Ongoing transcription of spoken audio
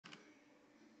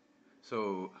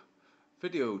So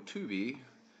video 2B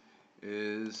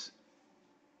is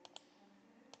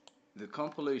the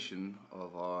compilation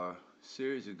of our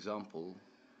series example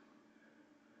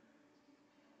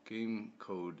game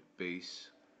code base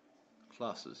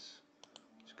classes,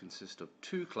 which consist of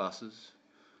two classes,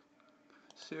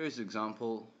 series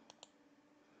example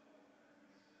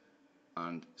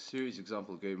and series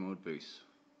example game mode base,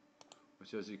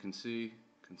 which, as you can see,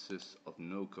 consists of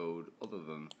no code other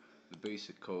than the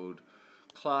basic code,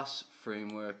 class,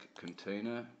 framework,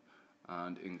 container,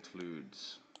 and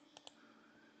includes.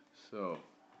 So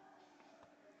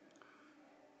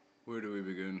where do we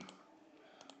begin?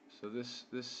 So this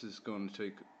is going to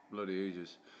take bloody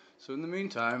ages. So in the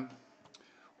meantime,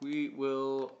 we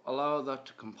will allow that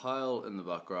to compile in the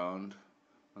background,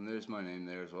 and there's my name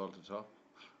there as well at the top,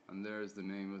 and there's the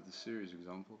name of the series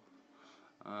example.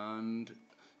 And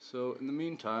so in the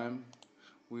meantime,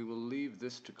 we will leave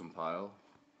this to compile,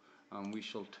 and we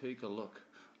shall take a look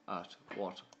at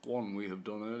what one we have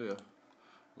done earlier,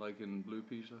 like in Blue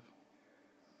Peter.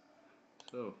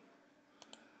 So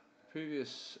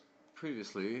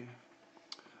previously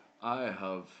I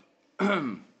have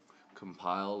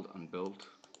compiled and built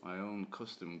my own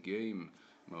custom game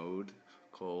mode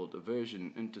called a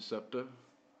version Interceptor,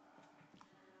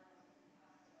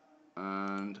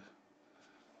 and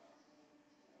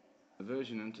the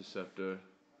version Interceptor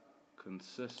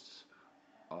consists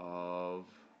of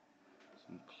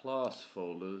some class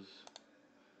folders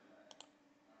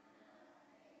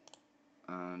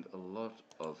and a lot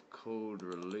of code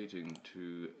relating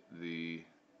to the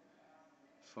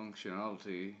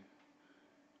functionality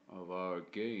of our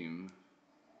game.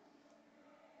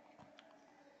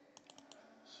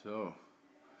 So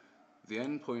the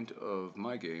endpoint of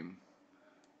my game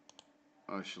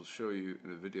I shall show you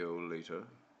in a video later,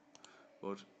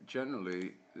 but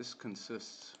generally this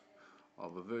consists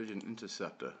of a version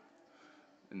Interceptor.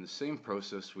 In the same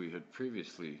process we had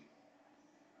previously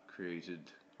created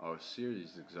our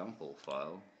series example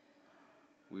file,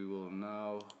 we will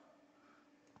now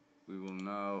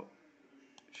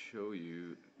show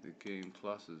you the game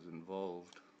classes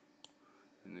involved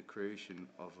in the creation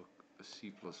of a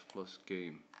C++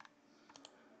 game.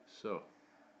 So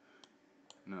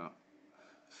now,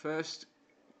 first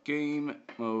game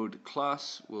mode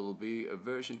class will be a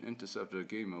version Interceptor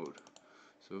game mode.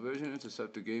 So version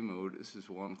Interceptor game mode, this is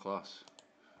one class.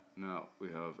 Now we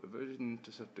have a version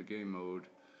Interceptor game mode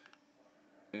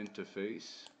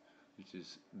interface, which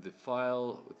is the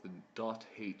file with the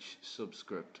 .h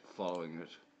subscript following it.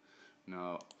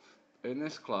 Now in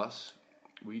this class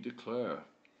we declare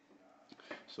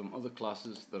some other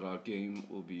classes that our game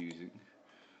will be using,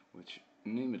 which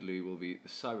namely will be the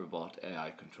Cyberbot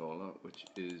AI controller, which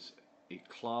is a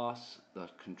class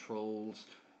that controls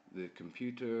the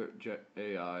computer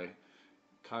AI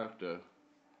character,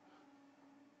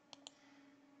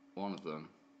 one of them,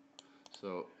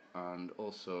 so, and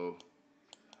also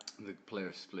the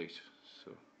player split.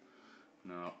 So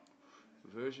now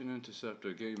version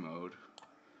Interceptor game mode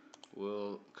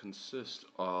will consist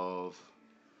of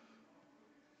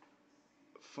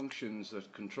functions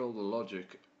that control the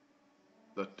logic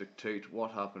that dictate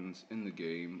what happens in the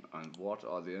game and what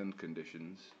are the end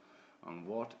conditions and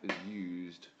what is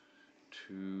used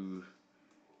to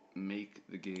make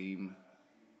the game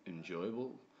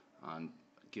enjoyable and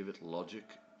give it logic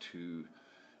to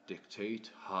dictate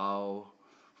how,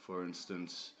 for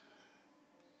instance,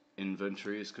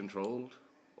 inventory is controlled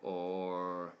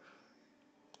or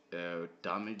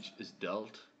damage is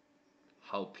dealt,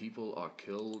 how people are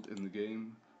killed in the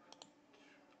game,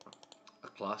 a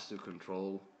class to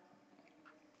control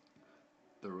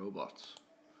the robots,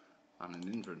 and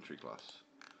an inventory class.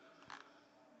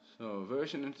 So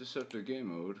version Interceptor game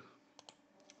mode.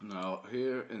 Now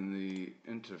here in the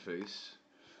interface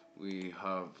we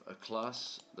have a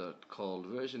class that called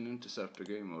version Interceptor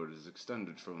game mode is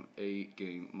extended from a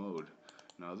game mode.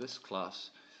 Now this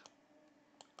class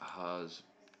has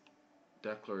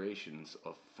declarations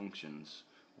of functions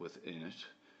within it,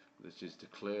 which is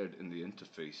declared in the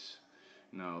interface.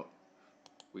 Now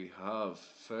we have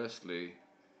firstly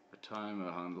a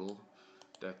timer handle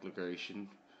declaration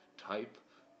type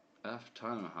f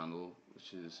timer handle,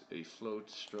 which is a float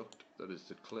struct that is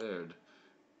declared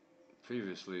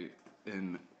previously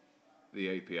in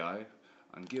the API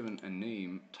and given a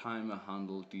name timer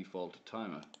handle default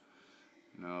timer.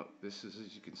 Now this is,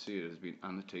 as you can see, it has been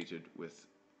annotated with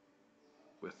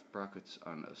brackets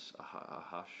and a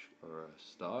hash or a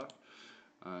star,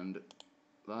 and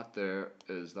that there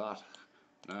is that.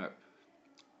 Now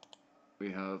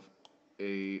we have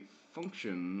a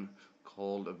function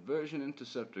called a version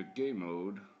Interceptor game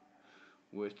mode,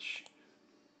 which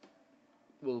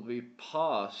will be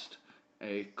passed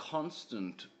a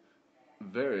constant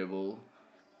variable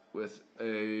with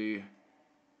a,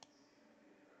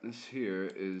 this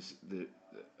here is the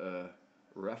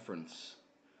reference,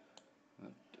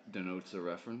 that denotes a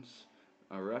reference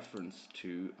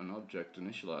to an object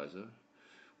initializer,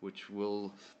 which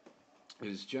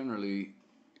is generally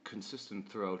consistent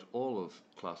throughout all of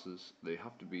classes. They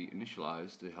have to be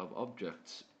initialized. They have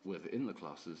objects within the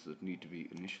classes that need to be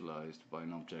initialized by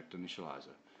an object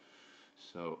initializer.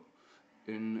 So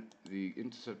in the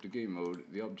Interceptor game mode,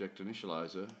 the object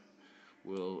initializer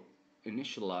will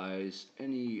initialize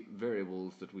any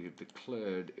variables that we have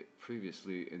declared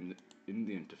previously in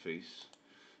the interface.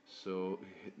 So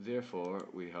therefore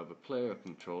we have a player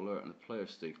controller and a player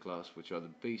state class, which are the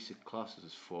basic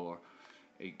classes for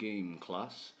a game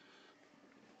class,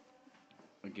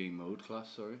 a game mode class,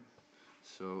 sorry.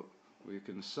 So we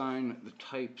can assign the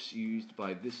types used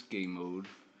by this game mode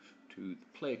to the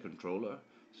player controller.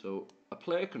 So a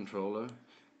player controller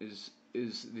is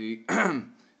the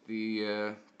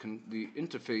the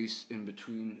interface in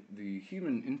between the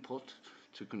human input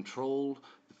to control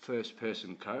the first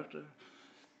person character,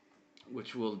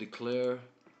 which will declare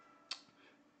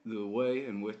the way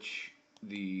in which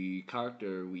the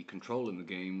character we control in the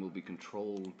game will be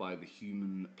controlled by the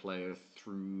human player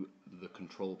through the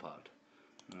control pad.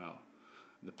 Now,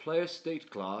 the player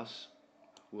state class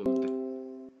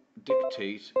will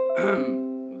dictate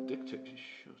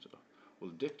will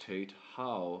dictate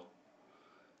how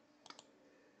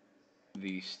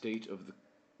the state of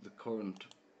the current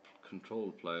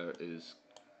control player is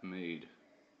made.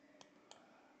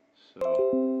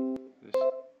 So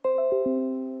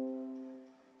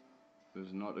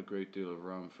there's not a great deal of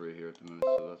RAM free here at the minute,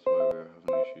 so that's why we're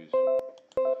having issues.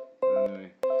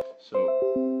 Anyway,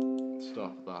 so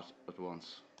stop that at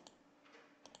once.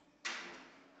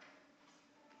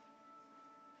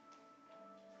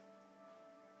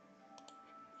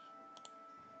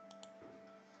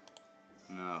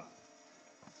 Now,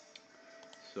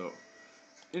 so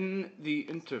in the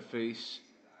interface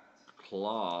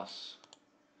class,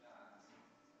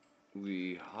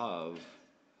 we have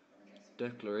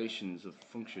declarations of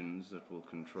functions that will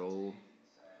control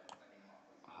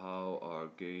how our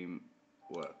game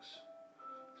works.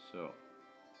 So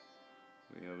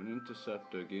we have an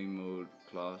Interceptor game mode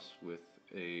class with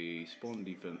a spawn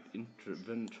defense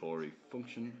inventory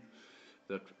function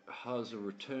that has a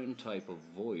return type of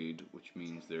void, which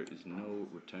means there is no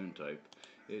return type.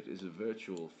 It is a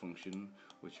virtual function,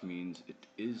 which means it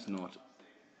is not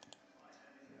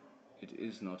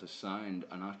assigned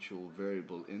an actual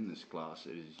variable in this class.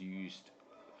 It is used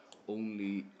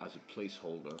only as a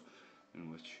placeholder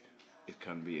in which it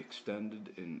can be extended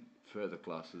in further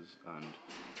classes and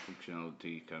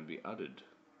functionality can be added.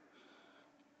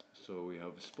 So we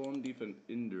have a spawn defense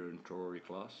inventory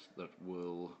class that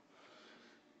will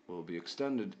be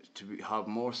extended to have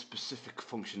more specific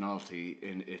functionality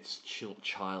in its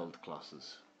child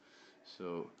classes.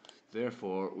 So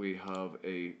therefore we have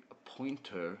a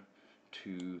pointer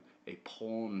to a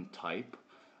pawn type,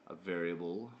 a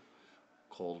variable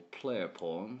called player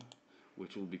pawn,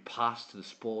 which will be passed to the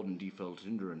spawn default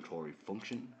inventory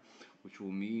function, which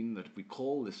will mean that if we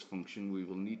call this function, we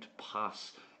will need to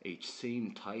pass a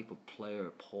same type of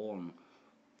player pawn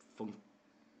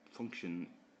function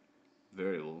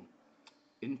variable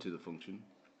into the function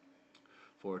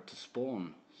for it to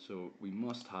spawn. So we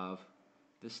must have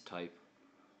this type,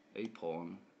 a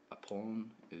pawn. A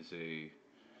pawn is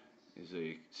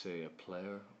say a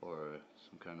player or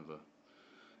some kind of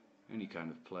any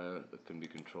kind of player that can be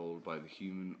controlled by the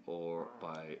human or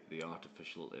by the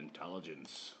artificial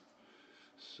intelligence.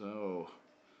 So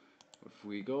if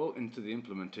we go into the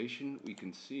implementation, we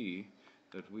can see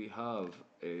that we have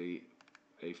a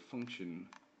function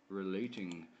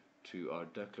relating to our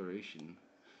declaration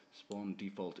spawn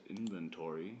default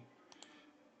inventory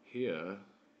here,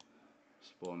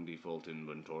 spawn default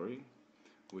inventory,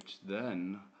 which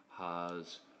then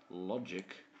has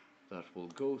logic that will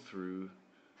go through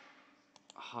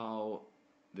how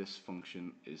this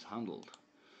function is handled.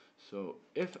 So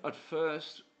if at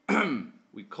first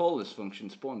we call this function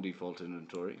spawn default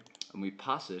inventory and we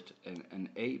pass it an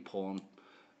a pawn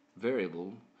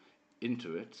variable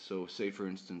into it, so say for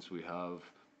instance we have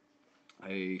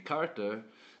a character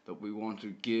that we want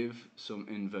to give some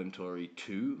inventory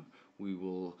to, we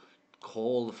will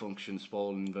call the function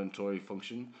spawn inventory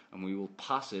function and we will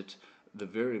pass it the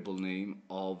variable name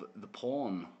of the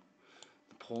pawn.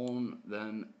 The pawn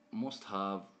then must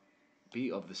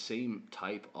be of the same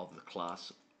type of the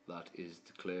class that is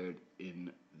declared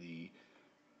in the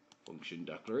function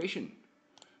declaration.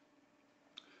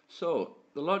 So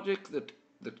the logic that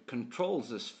that controls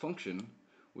this function,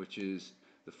 which is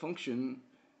the function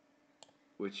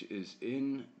which is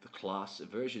in the class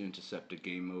version interceptor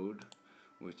game mode,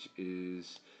 which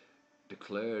is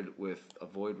declared with a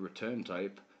void return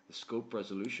type, the scope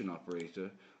resolution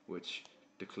operator, which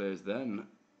declares then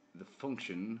the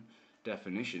function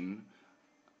definition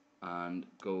and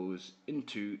goes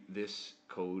into this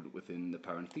code within the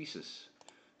parenthesis.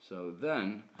 So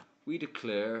then we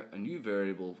declare a new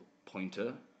variable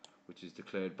pointer, which is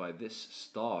declared by this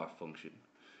star function,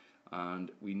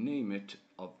 and we name it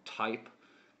of type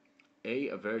a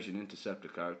version interceptor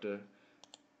character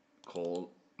called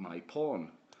myPawn.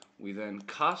 We then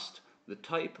cast the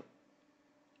type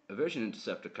a version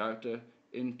interceptor character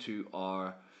into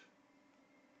our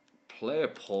player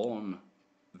pawn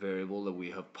variable that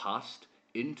we have passed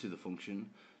into the function,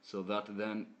 so that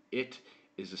then it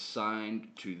is assigned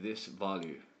to this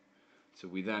value. So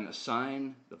we then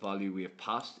assign the value we have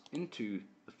passed into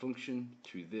the function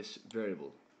to this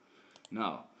variable.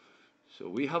 Now, so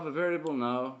we have a variable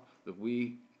now that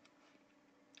we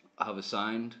have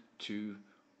assigned to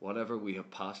whatever we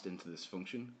have passed into this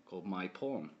function called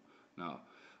myPawn. Now,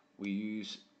 we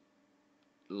use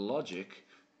logic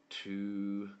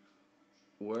to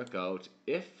work out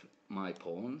if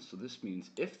myPawn, so this means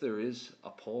if there is a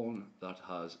pawn that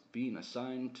has been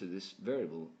assigned to this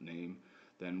variable name,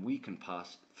 then we can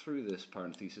pass through this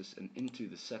parenthesis and into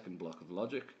the second block of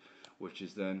logic, which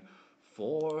is then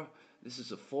this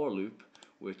is a for loop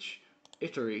which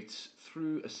iterates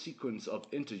through a sequence of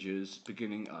integers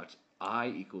beginning at I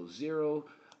equals 0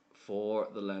 for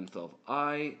the length of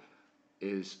I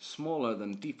is smaller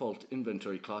than default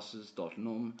inventory classes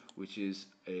 .num, which is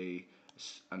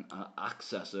an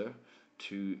accessor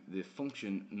to the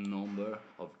function number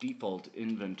of default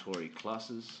inventory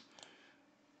classes,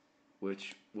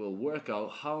 which will work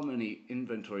out how many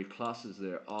inventory classes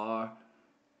there are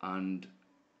and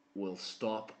will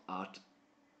stop at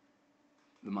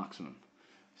the maximum.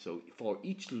 So for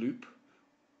each loop,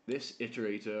 this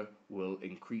iterator will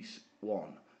increase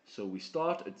 1. So we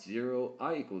start at 0,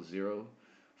 I equals 0,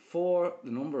 for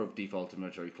the number of default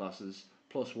inventory classes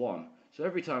plus 1. So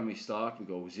every time we start, we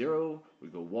go 0, we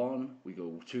go 1, we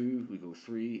go 2, we go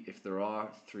 3, if there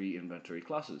are 3 inventory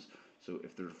classes. So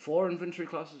if there are 4 inventory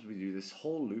classes, we do this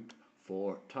whole loop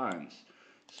 4 times.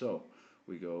 So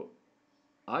we go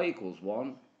I equals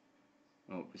 1,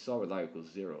 oh, we start with I equals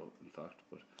 0, in fact,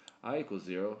 but I equals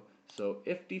 0. So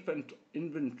if default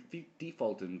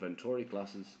inventory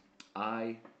classes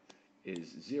I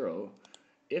is 0,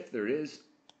 if there is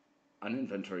an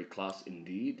inventory class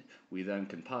indeed, we then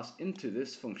can pass into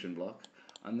this function block,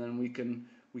 and then we can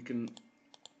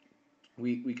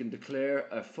declare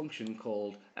a function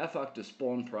called factor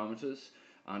spawn parameters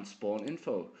and spawn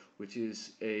info, which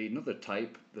is another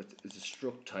type that is a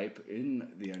struct type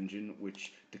in the engine,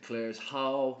 which declares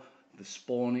how the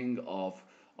spawning of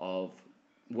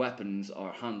weapons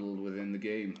are handled within the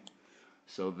game.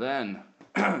 So then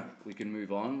we can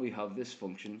move on. We have this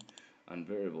function and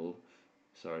variable,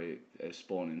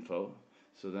 spawn info.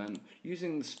 So then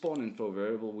using the spawn info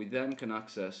variable, we then can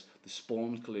access the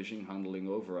spawn collision handling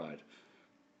override,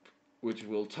 which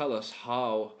will tell us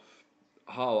how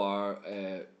our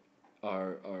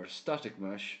static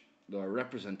mesh, our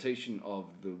representation of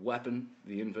the weapon,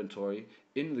 the inventory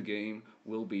in the game,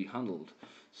 will be handled.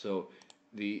 So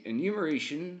the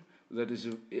enumeration that is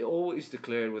always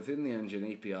declared within the engine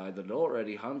API that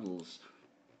already handles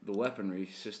the weaponry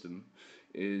system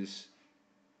is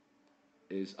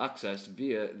accessed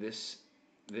via this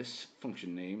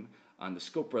function name and the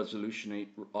scope resolution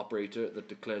operator that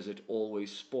declares it always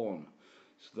spawn.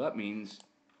 So that means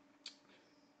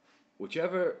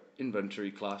whichever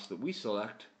inventory class that we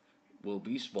select will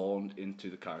be spawned into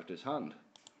the character's hand.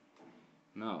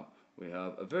 Now we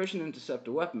have a version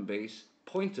interceptor weapon base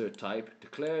pointer type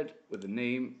declared with the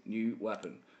name new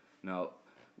weapon. Now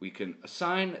we can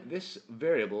assign this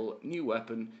variable new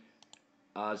weapon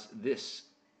as this.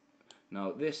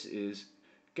 Now this is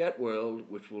get world,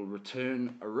 which will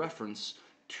return a reference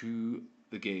to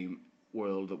the game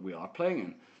world that we are playing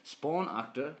in. Spawn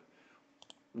actor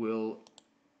will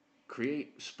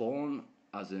create spawn,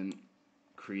 as in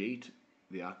create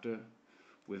the actor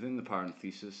within the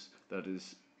parenthesis that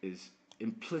is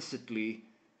implicitly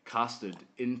casted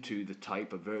into the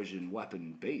type aversion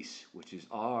weapon base, which is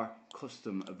our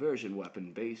custom aversion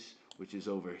weapon base, which is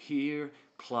over here,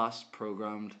 class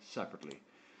programmed separately.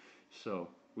 So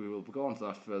we will go on to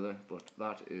that further, but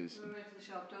that is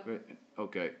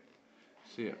okay.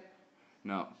 See ya.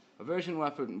 Now, aversion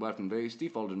weapon base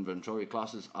default inventory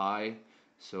classes I.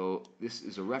 So this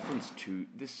is a reference to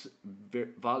this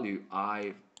value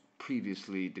I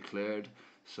previously declared.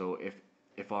 So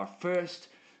if our first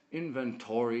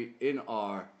inventory in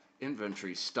our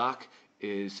inventory stack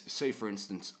is, say for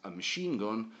instance, a machine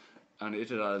gun, and it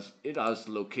has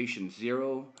location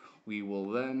 0, we will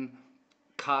then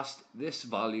cast this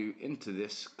value into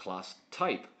this class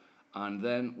type, and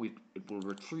then it will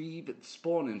retrieve the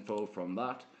spawn info from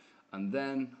that, and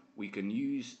then we can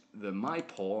use the my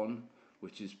pawn,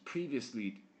 which is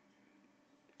previously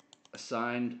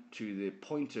assigned to the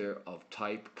pointer of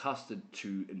type casted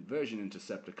to inversion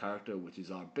interceptor character, which is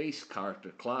our base character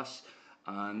class,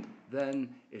 and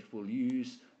then it will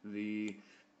use the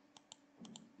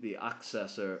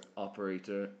accessor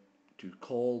operator to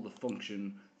call the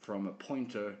function from a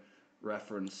pointer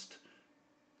referenced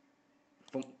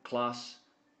class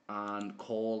and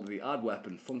call the add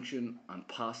weapon function and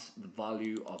pass the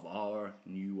value of our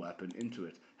new weapon into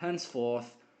it,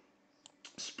 henceforth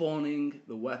spawning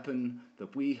the weapon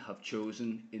that we have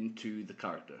chosen into the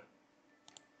character.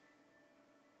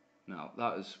 Now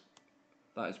that is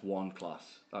one class.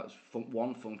 That is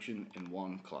one function in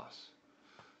one class.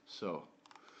 So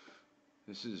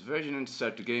this is version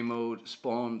interceptor game mode,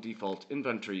 spawn default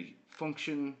inventory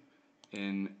function.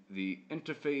 In the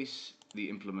interface, the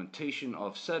implementation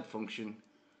of said function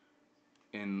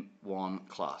in one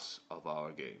class of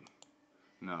our game.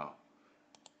 Now,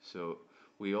 so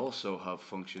we also have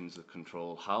functions that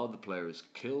control how the player is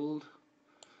killed.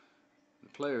 The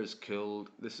player is killed.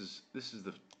 This is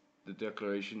the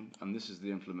declaration, and this is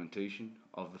the implementation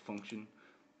of the function.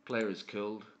 Player is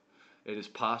killed. It is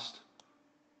passed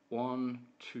 1,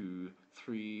 2,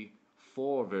 3,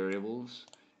 4 variables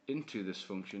into this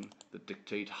function that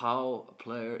dictate how a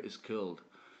player is killed.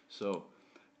 So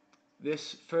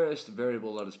this first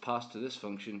variable that is passed to this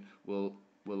function will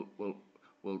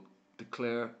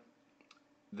declare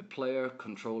the player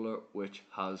controller which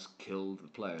has killed the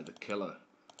player, the killer.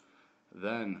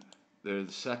 Then the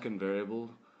second variable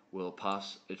will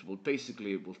pass, it will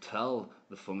tell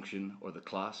the function or the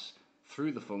class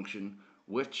through the function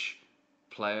which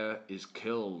player is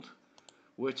killed,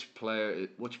 which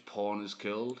pawn is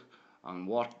killed, and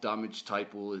what damage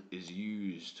type is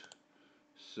used.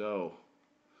 So,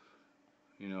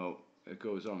 you know, it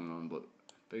goes on and on, but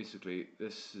basically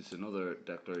this is another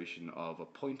declaration of a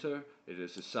pointer. It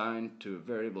is assigned to a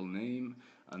variable name,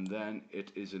 and then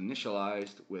it is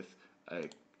initialized with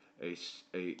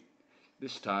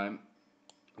this time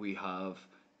we have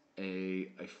a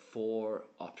 4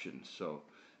 options. So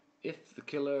if the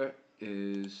killer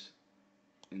is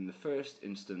in the first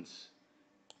instance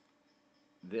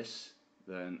this,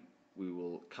 then we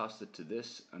will cast it to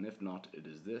this, and if not, it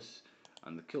is this,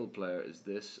 and the killed player is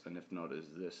this, and if not, is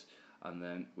this, and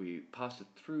then we pass it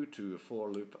through to a for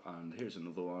loop, and here's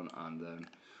another one, and then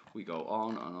we go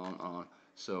on and on and on.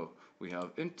 So we have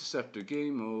interceptor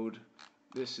game mode.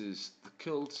 This is the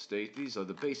killed state. These are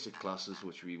the basic classes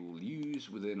which we will use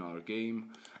within our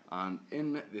game, and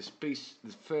in this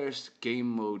first game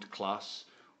mode class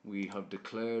we have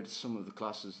declared some of the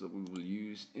classes that we will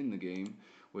use in the game,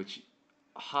 which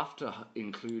have to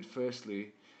include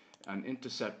firstly an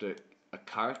interceptor, a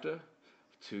character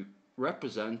to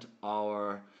represent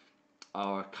our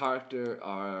character,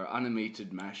 our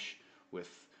animated mesh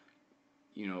with,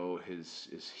 you know,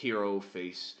 his hero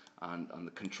face, and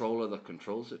the controller that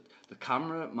controls it, the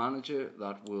camera manager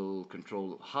that will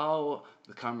control how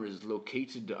the camera is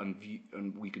located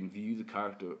and we can view the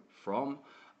character from,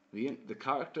 the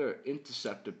character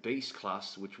interceptor base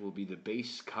class, which will be the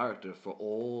base character for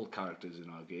all characters in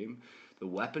our game, the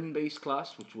weapon base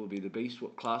class, which will be the base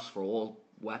class for all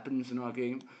weapons in our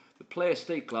game, the player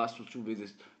state class, which will be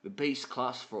the base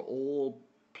class for all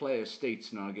player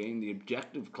states in our game, the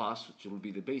objective class, which will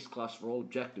be the base class for all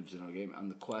objectives in our game,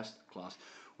 and the quest class,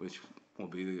 which will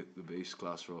be the base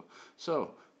class for all.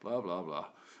 So blah blah blah.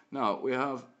 Now we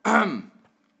have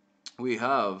we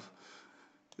have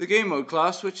the game mode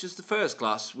class, which is the first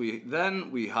class. We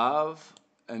have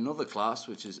another class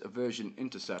which is a version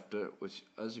interceptor, which,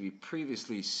 as we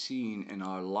previously seen in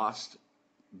our last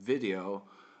video,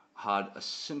 had a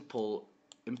simple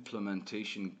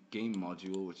implementation game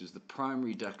module, which is the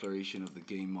primary declaration of the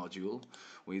game module.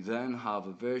 We then have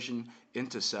a version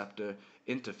interceptor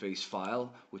interface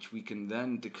file, which we can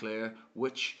then declare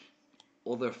which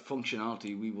other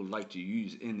functionality we would like to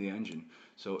use in the engine.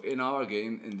 So in our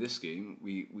game, in this game,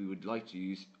 we would like to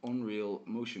use Unreal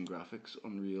motion graphics,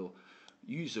 Unreal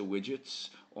user widgets,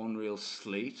 Unreal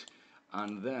Slate,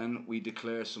 and then we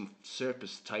declare some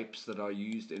surface types that are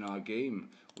used in our game,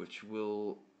 which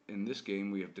will, in this game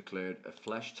we have declared a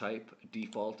flesh type, a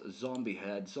default, a zombie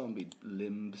head, zombie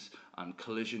limbs, and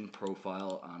collision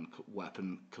profile and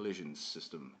weapon collision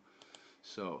system.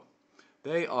 So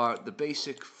They are the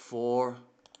basic 4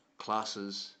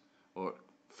 classes, or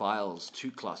files,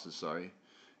 2 classes, sorry,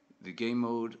 the game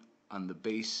mode and the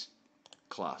base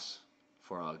class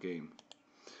for our game.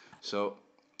 So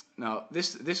now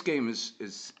this game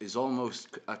is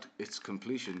almost at its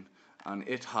completion, and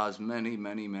it has many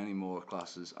more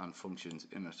classes and functions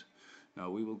in it. Now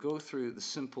we will go through the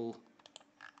simple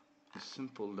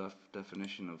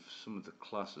definition of some of the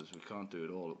classes. We can't do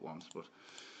it all at once, but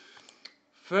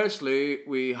firstly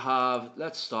we have,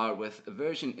 let's start with a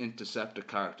version interceptor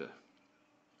character.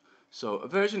 So a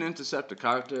version interceptor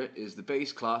character is the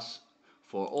base class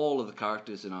for all of the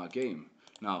characters in our game.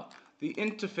 Now, the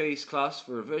interface class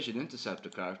for a version interceptor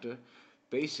character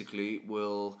basically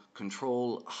will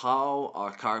control how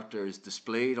our character is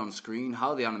displayed on screen,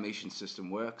 how the animation system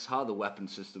works, how the weapon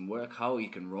system works, how he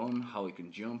can run, how he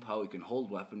can jump, how he can hold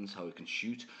weapons, how he can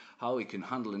shoot, how he can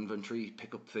handle inventory,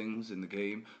 pick up things in the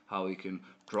game, how he can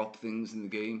drop things in the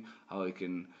game, how he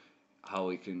can,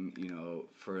 you know,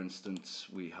 for instance,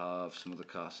 we have some of the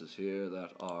classes here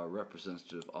that are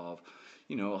representative of,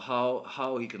 you know,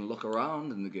 how he can look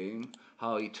around in the game,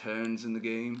 how he turns in the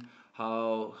game,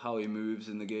 how he moves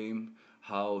in the game,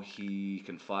 how he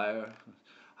can fire,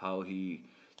 the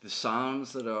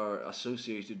sounds that are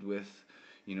associated with,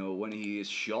 you know, when he is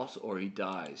shot or he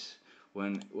dies,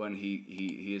 when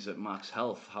he is at max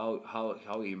health,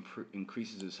 how he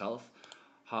increases his health,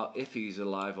 how, if he's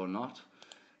alive or not.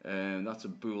 And that's a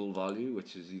bool value,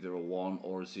 which is either a 1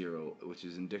 or a 0, which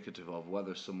is indicative of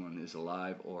whether someone is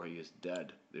alive or he is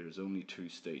dead. There's only 2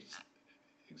 states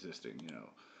existing, you know.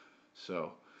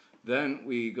 So then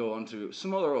we go on to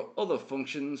some other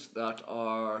functions that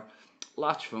are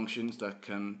latch functions that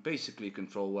can basically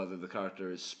control whether the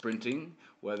character is sprinting,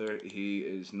 whether he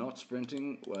is not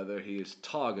sprinting, whether he is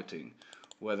targeting,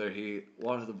 what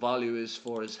the value is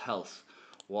for his health,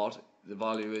 what the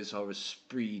value is of his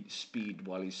speed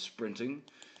while he's sprinting,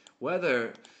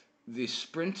 whether the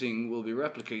sprinting will be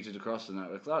replicated across the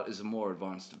network. That is a more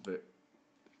advanced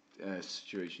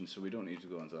situation, so we don't need to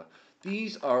go into that.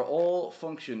 These are all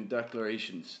function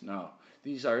declarations. Now,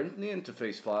 these are in the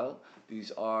interface file. These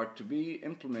are to be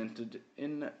implemented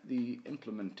in the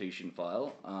implementation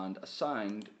file and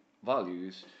assigned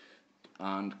values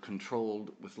and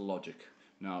controlled with logic.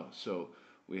 Now, so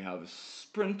we have a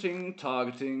sprinting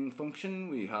targeting function.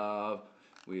 We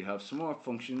have some more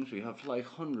functions. We have like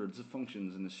hundreds of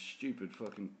functions in this stupid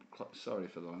fucking, sorry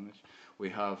for the language. We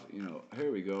have, you know,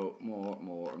 here we go,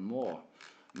 more and more.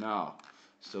 Now,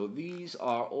 so these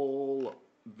are all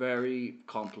very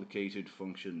complicated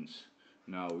functions.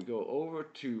 Now we go over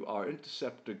to our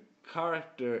interceptor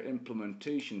character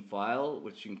implementation file,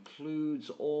 which includes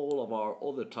all of our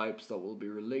other types that will be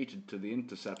related to the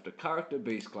interceptor character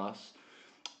base class.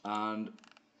 And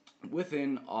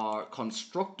within our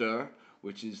constructor,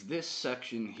 which is this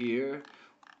section here,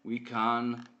 we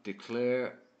can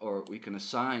declare, or we can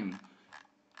assign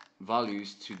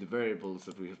values to the variables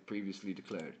that we have previously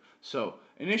declared. So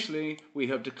initially we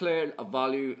have declared a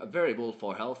variable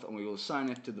for health, and we will assign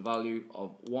it to the value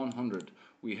of 100.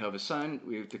 We have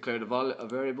declared a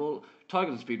variable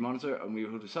target and speed monitor, and we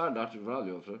have assigned that to the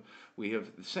value of it. We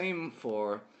have the same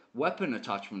for weapon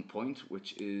attachment point,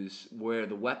 which is where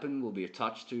the weapon will be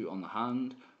attached to on the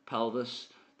hand, pelvis,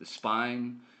 the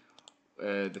spine,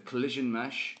 the collision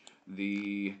mesh,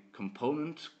 the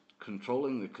component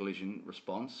controlling the collision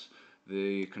response,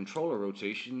 the controller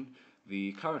rotation,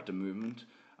 the character movement,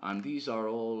 and these are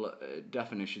all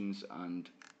definitions, and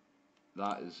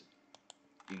that is,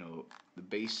 you know, the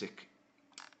basic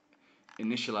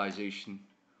initialization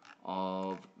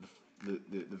of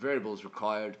the variables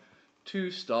required to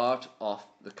start off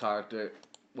the character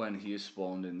when he is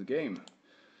spawned in the game.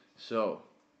 So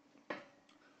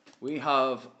we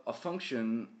have a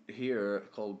function here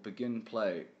called begin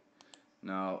play.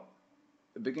 Now,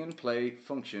 the begin play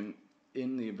function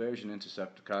in the version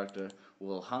interceptor character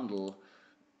will handle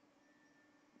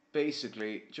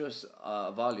basically just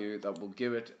a value that will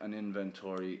give it an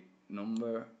inventory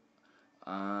number,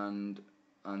 and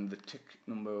the tick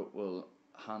number will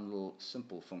handle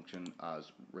simple function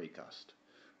as raycast.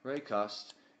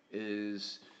 Raycast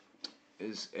is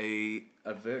a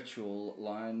virtual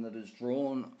line that is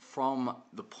drawn from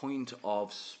the point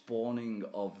of spawning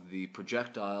of the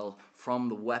projectile from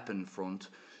the weapon front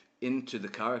into the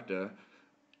character,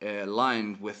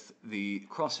 lined with the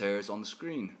crosshairs on the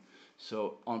screen.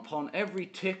 So upon every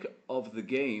tick of the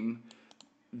game,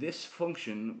 this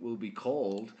function will be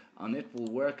called, and it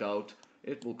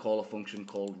will call a function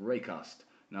called raycast.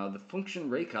 Now the function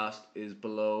raycast is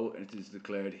below, it is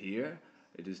declared here,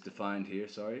 it is defined here,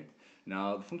 sorry.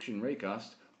 Now the function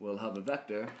raycast will have a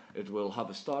vector. It will have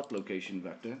a start location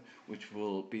vector, which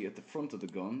will be at the front of the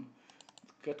gun,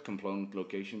 get component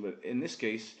location, but in this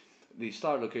case, the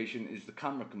start location is the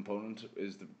camera component,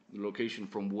 is the location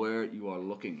from where you are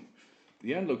looking.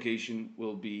 The end location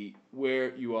will be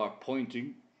where you are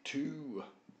pointing to.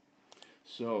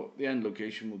 So the end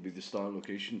location will be the start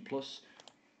location plus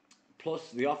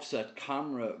the offset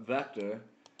camera vector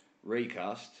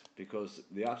raycast, because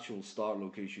the actual start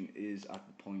location is at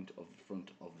the point of the front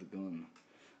of the gun.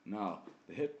 Now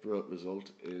the hit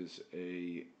result is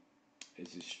a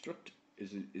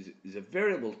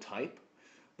variable type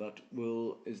that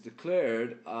is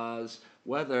declared as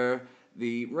whether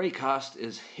the raycast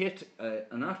is hit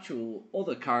an actual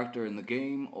other character in the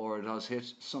game, or it has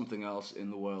hit something else in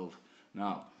the world.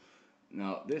 Now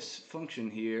this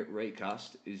function here,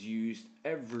 raycast, is used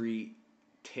every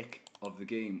tick of the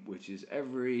game, which is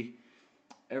every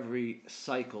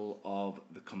cycle of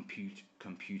the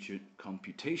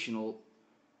computational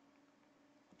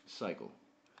cycle,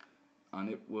 and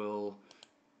it will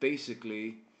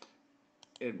basically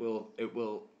it will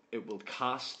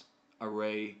cast a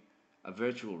ray, a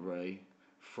virtual ray,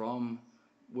 from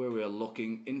where we are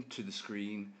looking into the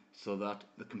screen, so that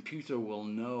the computer will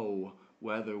know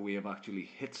whether we have actually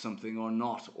hit something or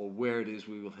not, or where it is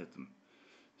we will hit them.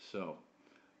 So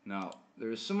now there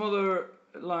are some other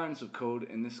lines of code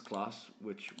in this class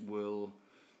which will,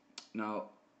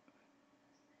 now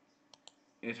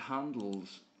it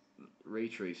handles ray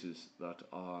traces that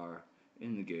are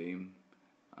in the game,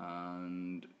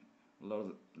 and a lot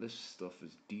of this stuff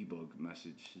is debug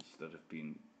messages that have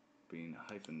been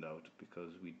hyphened out,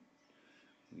 because we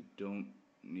don't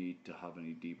need to have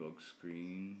any debug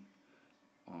screen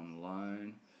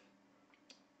online.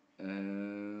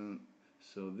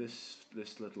 So this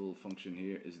little function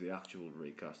here is the actual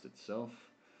raycast itself.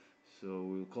 So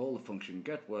we'll call the function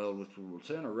getWorld, which will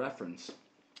return a reference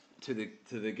to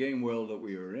the game world that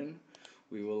we are in.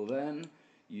 We will then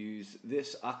use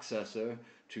this accessor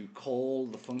to call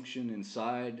the function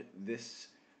inside this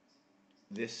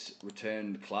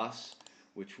returned class,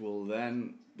 which will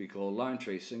then be called line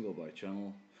trace single byte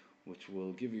channel, which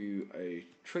will give you a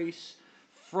trace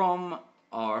from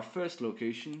our first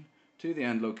location to the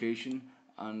end location,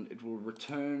 and it will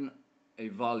return a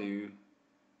value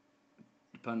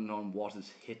depending on what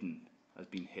is has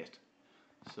been hit.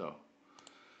 So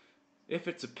if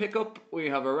it's a pickup, we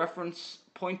have a reference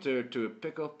pointer to a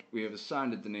pickup. We have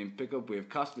assigned it the name pickup. We have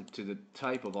cast it to the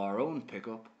type of our own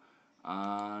pickup,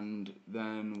 and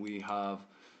then we have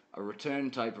a return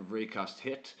type of raycast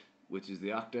hit, which is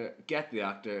the actor, get the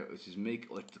actor, which is make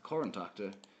it the current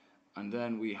actor, and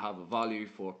then we have a value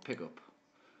for pickup.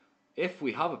 If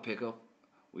we have a pickup,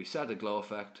 we set a glow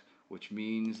effect, which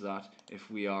means that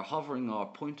if we are hovering our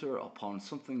pointer upon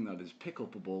something that is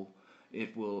pickupable,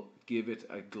 it will give it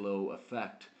a glow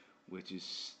effect, which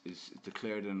is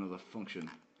declared in another function,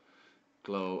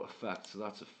 glow effect. So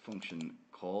that's a function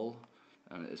call,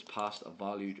 and it is passed a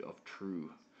value of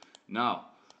true. Now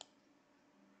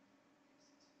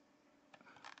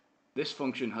this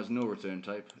function has no return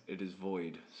type, it is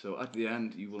void. So at the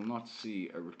end you will not see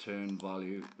a return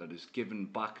value that is given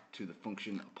back to the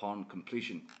function upon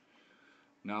completion.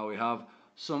 Now we have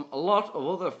a lot of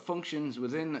other functions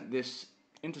within this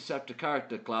Interceptor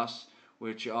character class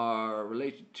which are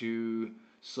related to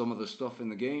some of the stuff in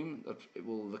the game that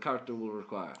the character will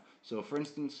require. So for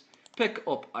instance, pick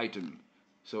up item.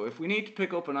 So if we need to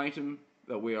pick up an item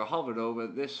that we are hovered over,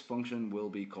 this function will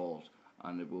be called,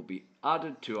 and it will be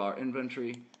added to our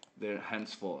inventory there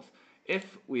henceforth.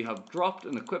 If we have dropped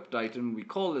an equipped item, we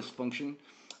call this function,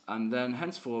 and then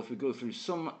henceforth we go through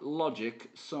some logic,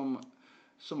 some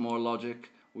more logic.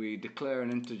 We declare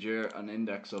an integer, an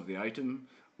index of the item.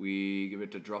 We give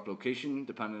it a drop location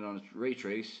depending on its ray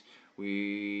trace.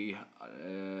 We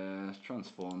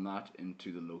transform that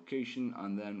into the location,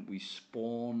 and then we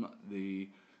spawn the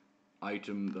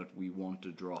item that we want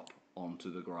to drop onto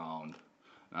the ground.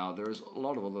 Now there's a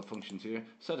lot of other functions here.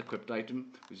 Set equipped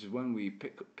item, which is when we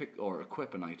pick or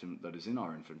equip an item that is in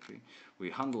our inventory.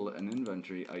 We handle an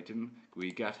inventory item.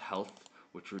 We get health,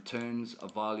 which returns a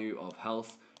value of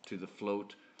health to the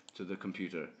float to the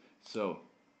computer. So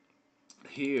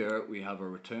here we have a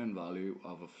return value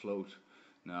of a float.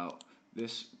 Now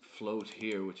this float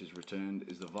here, which is returned,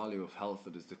 is the value of health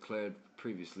that is declared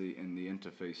previously in the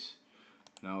interface.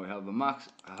 Now we have a max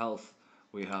health,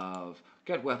 we have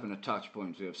get weapon attach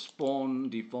points, we have spawn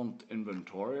defunct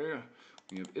inventory,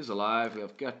 we have is alive, we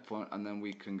have get point, and then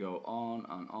we can go on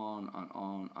and on and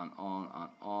on and on and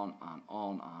on and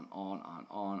on and on and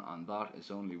on, and that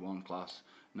is only one class.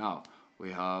 Now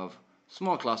we have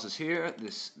small classes here.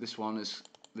 This one is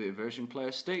the version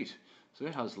player state. So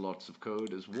it has lots of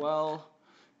code as well.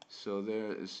 So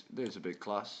there's a big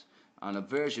class. And a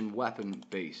version weapon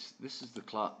base. This is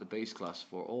the base class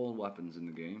for all weapons in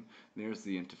the game. There's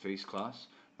the interface class.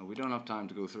 Now we don't have time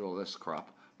to go through all this crap,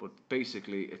 but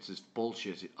basically it's as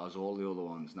bullshit as all the other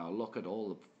ones. Now look at all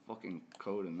the fucking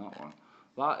code in that one.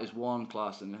 That is one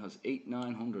class and it has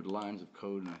 900 lines of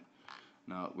code in it.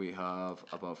 Now we have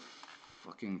about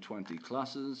fucking 20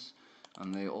 classes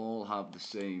and they all have the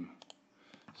same.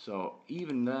 So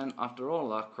even then, after all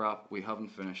that crap, we haven't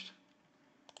finished.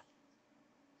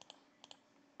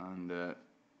 And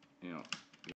you know,